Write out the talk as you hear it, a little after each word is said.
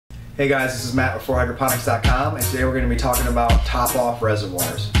Hey guys, this is Matt with Hydroponics.com, and today we're going to be talking about top-off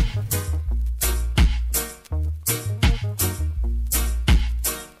reservoirs.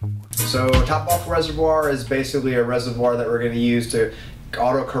 So top-off reservoir is basically a reservoir that we're going to use to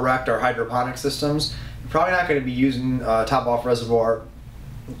auto-correct our hydroponic systems. We're probably not going to be using top-off reservoir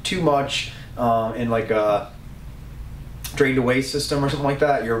too much in like a drain-to-waste system or something like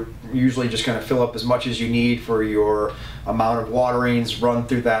that. You're usually just going to fill up as much as you need for your amount of waterings, run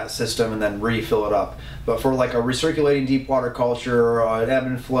through that system, and then refill it up. But for like a recirculating deep water culture, an ebb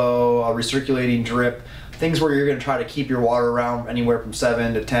and flow, a recirculating drip, things where you're going to try to keep your water around anywhere from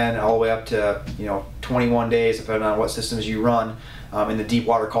 7 to 10 all the way up to 21 days, depending on what systems you run. In the deep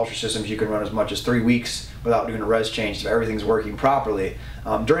water culture systems, you can run as much as 3 weeks without doing a res change if everything's working properly.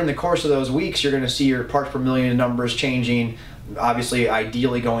 During the course of those weeks, you're going to see your parts per million numbers changing, obviously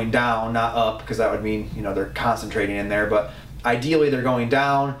ideally going down, not up, because that would mean they're concentrating in there, but ideally they're going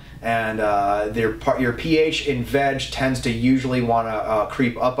down, and your pH in veg tends to usually want to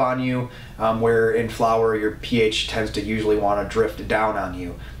creep up on you, where in flower your pH tends to usually want to drift down on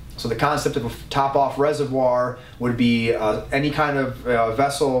you. So the concept of a top-off reservoir would be any kind of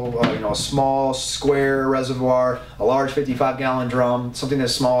vessel, a small square reservoir, a large 55-gallon drum, something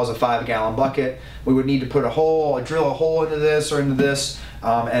as small as a 5-gallon bucket. We would need to put drill a hole into this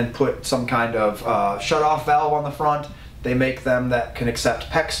and put some kind of shut-off valve on the front. They make them that can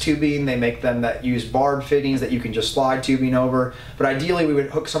accept PEX tubing. They make them that use barb fittings that you can just slide tubing over. But ideally we would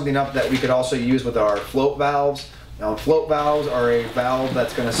hook something up that we could also use with our float valves. Now, float valves are a valve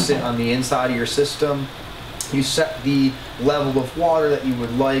that's going to sit on the inside of your system. You set the level of water that you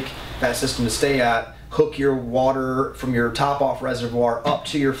would like that system to stay at, hook your water from your top-off reservoir up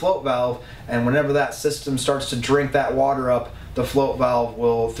to your float valve, and whenever that system starts to drink that water up, the float valve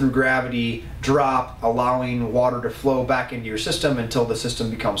will, through gravity, drop, allowing water to flow back into your system until the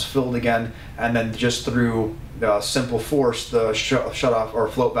system becomes filled again, and then just through simple force, the shut-off or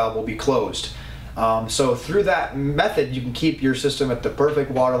float valve will be closed. So through that method, you can keep your system at the perfect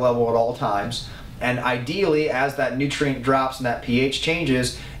water level at all times. And ideally, as that nutrient drops and that pH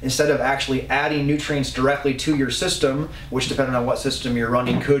changes, instead of actually adding nutrients directly to your system, which depending on what system you're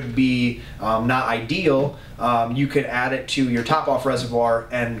running could be not ideal, you could add it to your top-off reservoir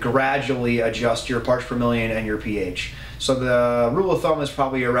and gradually adjust your parts per million and your pH. So the rule of thumb is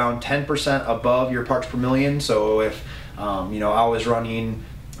probably around 10% above your parts per million. So if I was running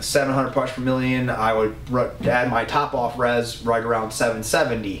 700 parts per million, I would add my top-off res right around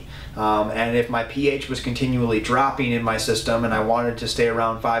 770. And if my pH was continually dropping in my system and I wanted to stay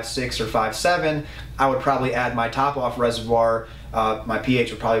around 5.6 or 5.7, I would probably add my top-off reservoir. My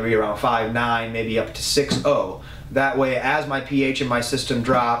pH would probably be around 5.9, maybe up to 6.0. That way, as my pH in my system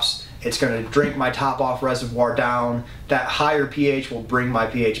drops, it's going to drink my top-off reservoir down. That higher pH will bring my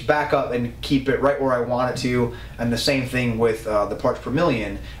pH back up and keep it right where I want it to. And the same thing with the parts per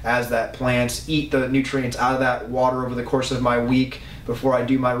million. As that plants eat the nutrients out of that water over the course of my week, before I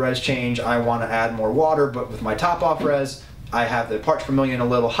do my res change, I want to add more water. But with my top-off res, I have the parts per million a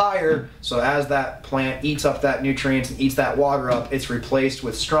little higher, so as that plant eats up that nutrients and eats that water up, it's replaced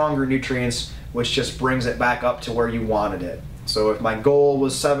with stronger nutrients, which just brings it back up to where you wanted it. So if my goal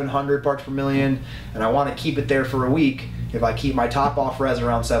was 700 parts per million and I want to keep it there for a week, if I keep my top-off res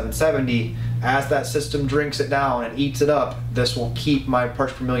around 770, as that system drinks it down and eats it up, this will keep my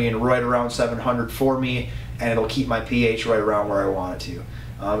parts per million right around 700 for me, and it'll keep my pH right around where I want it to.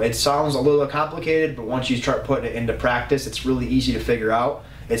 It sounds a little complicated, but once you start putting it into practice, it's really easy to figure out.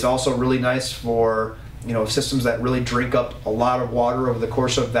 It's also really nice for systems that really drink up a lot of water over the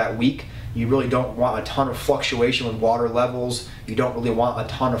course of that week. You really don't want a ton of fluctuation with water levels. You don't really want a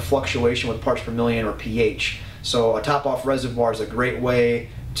ton of fluctuation with parts per million or pH. So a top-off reservoir is a great way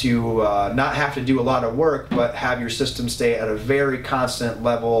to not have to do a lot of work, but have your system stay at a very constant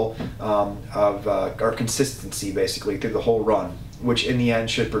level or consistency, basically, through the whole run, which in the end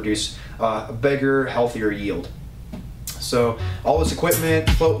should produce a bigger, healthier yield. So all this equipment,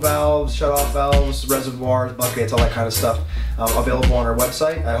 float valves, shut-off valves, reservoirs, buckets, all that kind of stuff, available on our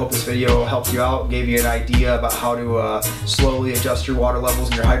website. I hope this video helped you out, gave you an idea about how to slowly adjust your water levels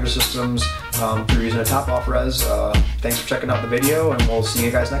in your hydro systems through using a top-off res. Thanks for checking out the video, and we'll see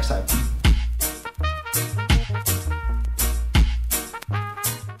you guys next time.